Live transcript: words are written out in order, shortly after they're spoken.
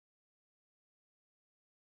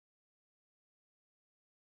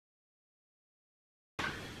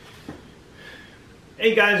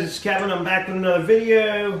Hey guys, it's Kevin. I'm back with another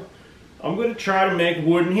video. I'm going to try to make a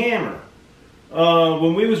wooden hammer.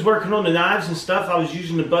 When we was working on the knives and stuff, I was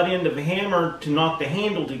using the butt end of a hammer to knock the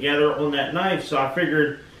handle together on that knife, so I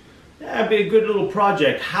figured that'd be a good little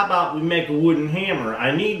project. How about we make a wooden hammer?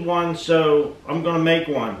 I need one, so I'm going to make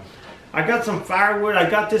one. I got some firewood. I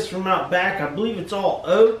got this from out back. I believe it's all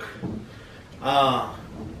oak. I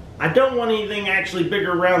don't want anything actually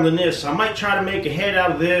bigger around than this. I might try to make a head out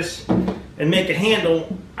of this and make a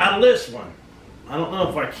handle out of this one. I don't know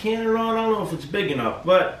if I can or not. I don't know if it's big enough,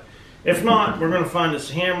 but if not, we're going to find this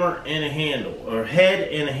hammer and a handle, or head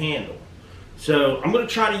and a handle. So I'm going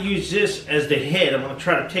to try to use this as the head. I'm going to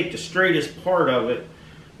try to take the straightest part of it,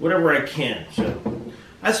 whatever I can. So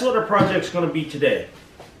that's what our project's going to be today.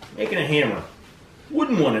 Making a hammer.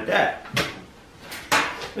 Wooden one at that.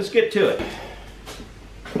 Let's get to it.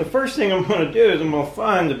 The first thing I'm going to do is I'm going to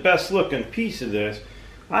find the best looking piece of this.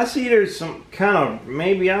 I see there's some kind of,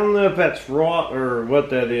 maybe, I don't know if that's wrought or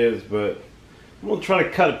what that is, but I'm going to try to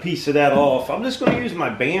cut a piece of that off. I'm just going to use my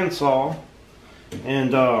bandsaw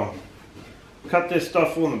and cut this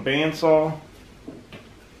stuff on the bandsaw.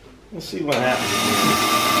 We'll see what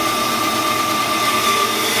happens.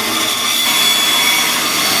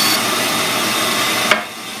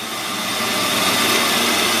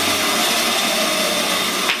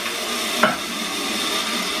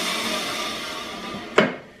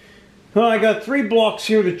 Well, I got 3 blocks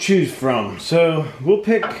here to choose from, so we'll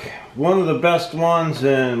pick one of the best ones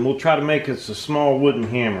and we'll try to make us a small wooden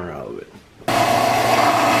hammer out of it.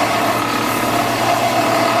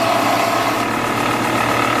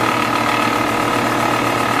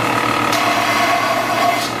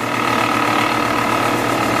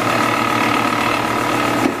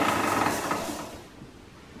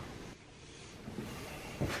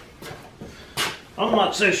 I'm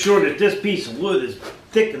not so sure that this piece of wood is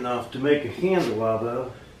thick enough to make a handle out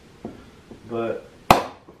of, but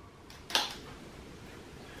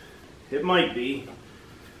it might be.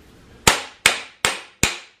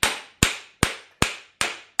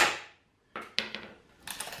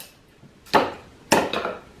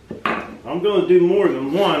 I'm going to do more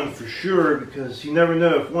than one for sure, because you never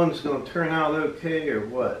know if one's going to turn out okay or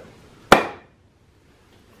what.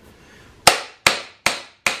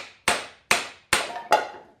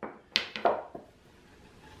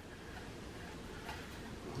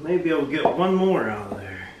 Maybe I'll get one more out of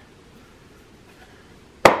there.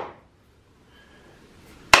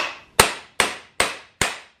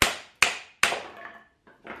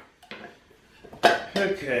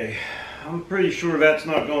 Okay, I'm pretty sure that's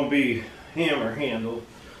not going to be hammer handle.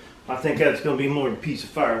 I think that's going to be more a piece of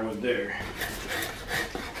firewood there.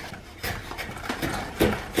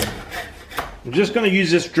 I'm just going to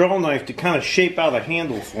use this draw knife to kind of shape out a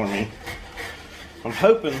handle for me. I'm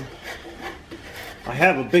hoping I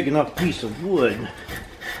have a big enough piece of wood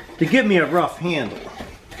to give me a rough handle.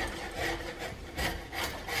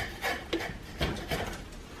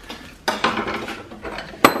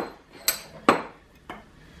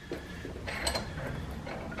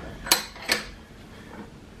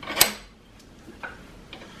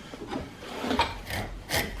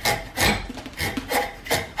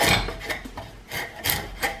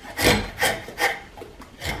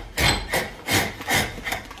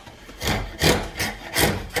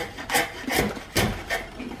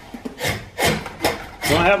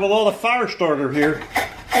 I have a lot of fire starter here.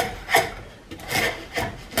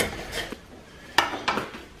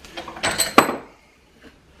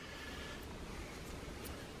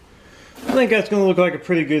 I think that's going to look like a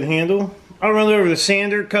pretty good handle. I'll run over the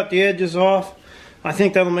sander, cut the edges off. I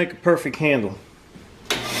think that'll make a perfect handle.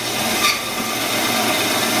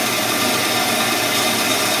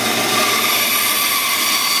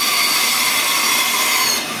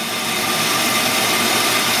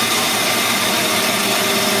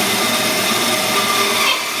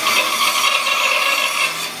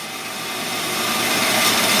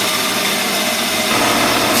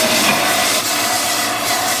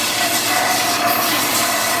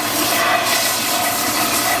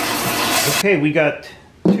 Okay, we got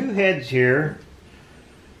 2 heads here.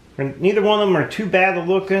 Neither one of them are too bad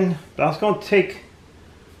looking, but I was going to take,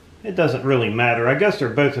 it doesn't really matter. I guess they're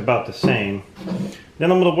both about the same.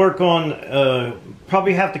 Then I'm going to work on,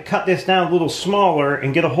 probably have to cut this down a little smaller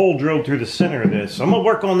and get a hole drilled through the center of this. So I'm going to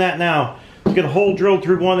work on that now. Get a hole drilled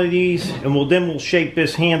through one of these, and then we'll shape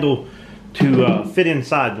this handle to fit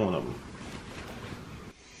inside one of them.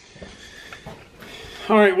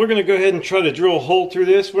 Alright, we're going to go ahead and try to drill a hole through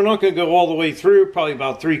this. We're not going to go all the way through, probably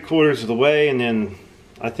about 3/4 of the way, and then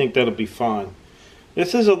I think that'll be fine.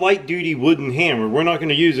 This is a light duty wooden hammer. We're not going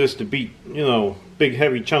to use this to beat, you know, big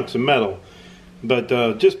heavy chunks of metal.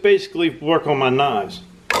 but just basically work on my knives.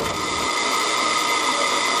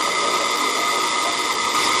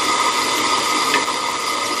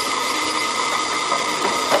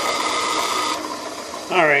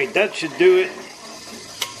 Alright, that should do it.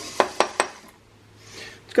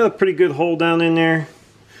 It's got a pretty good hole down in there.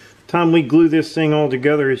 Time we glue this thing all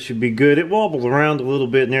together, it should be good. It wobbles around a little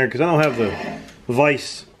bit in there because I don't have the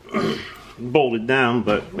vise bolted down,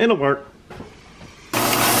 but it'll work.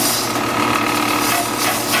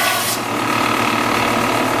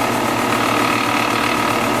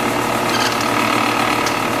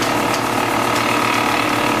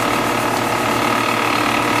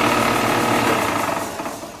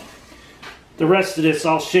 The rest of this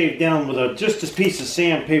I'll shave down with just a piece of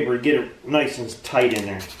sandpaper to get it nice and tight in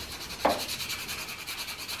there.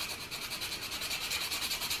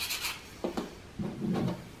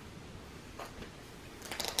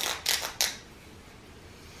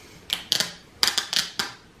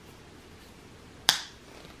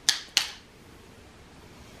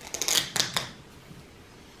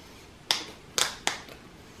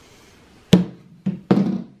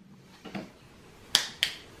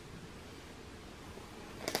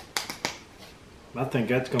 I think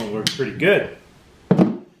that's going to work pretty good.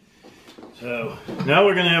 So now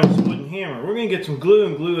we're going to have a wooden hammer. We're going to get some glue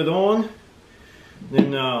and glue it on.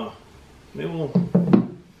 Then maybe we'll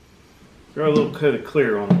throw a little coat of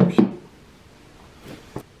clear on it.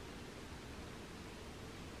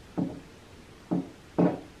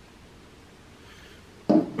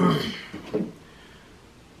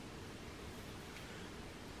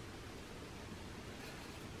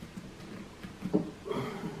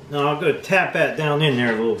 Now I'm going to tap that down in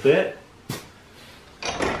there a little bit.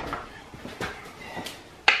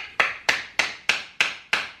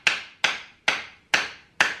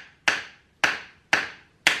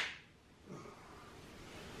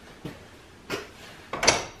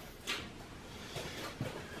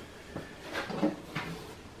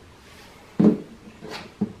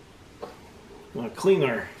 I'm going to clean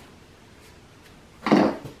our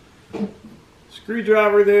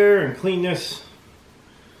screwdriver there and clean this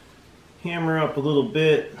hammer up a little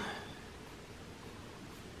bit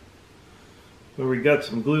where we got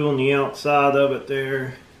some glue on the outside of it there.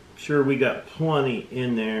 I'm sure we got plenty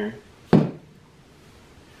in there. I'll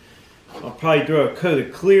probably throw a coat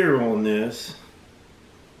of clear on this,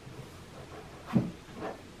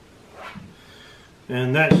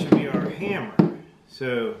 and that should be our hammer.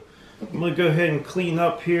 So I'm going to go ahead and clean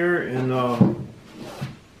up here and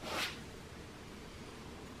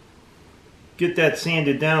get that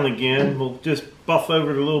sanded down again. We'll just buff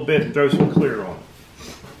over it a little bit and throw some clear on.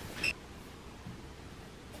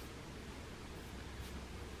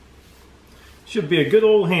 Should be a good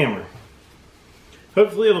old hammer.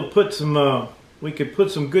 Hopefully it'll put some, we could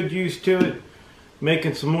put some good use to it,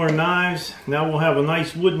 making some more knives. Now we'll have a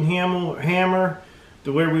nice wooden hammer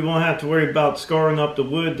to where we won't have to worry about scarring up the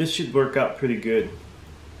wood. This should work out pretty good.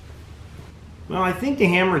 Well, I think the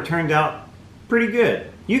hammer turned out pretty good.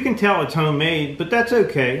 You can tell it's homemade, but that's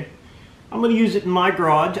okay. I'm going to use it in my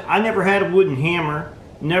garage. I never had a wooden hammer,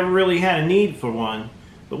 never really had a need for one.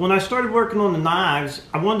 But when I started working on the knives,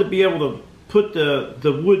 I wanted to be able to put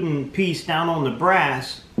the wooden piece down on the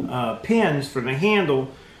brass pins for the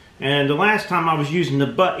handle. And the last time I was using the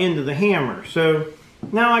butt end of the hammer. So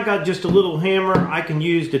now I got just a little hammer I can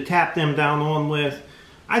use to tap them down on with.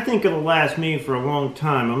 I think it'll last me for a long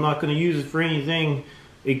time. I'm not going to use it for anything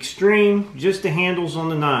extreme, just the handles on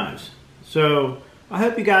the knives. So I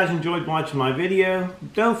hope you guys enjoyed watching my video.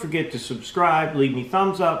 Don't forget to subscribe, leave me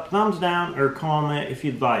thumbs up, thumbs down, or comment if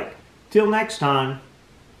you'd like. Till next time.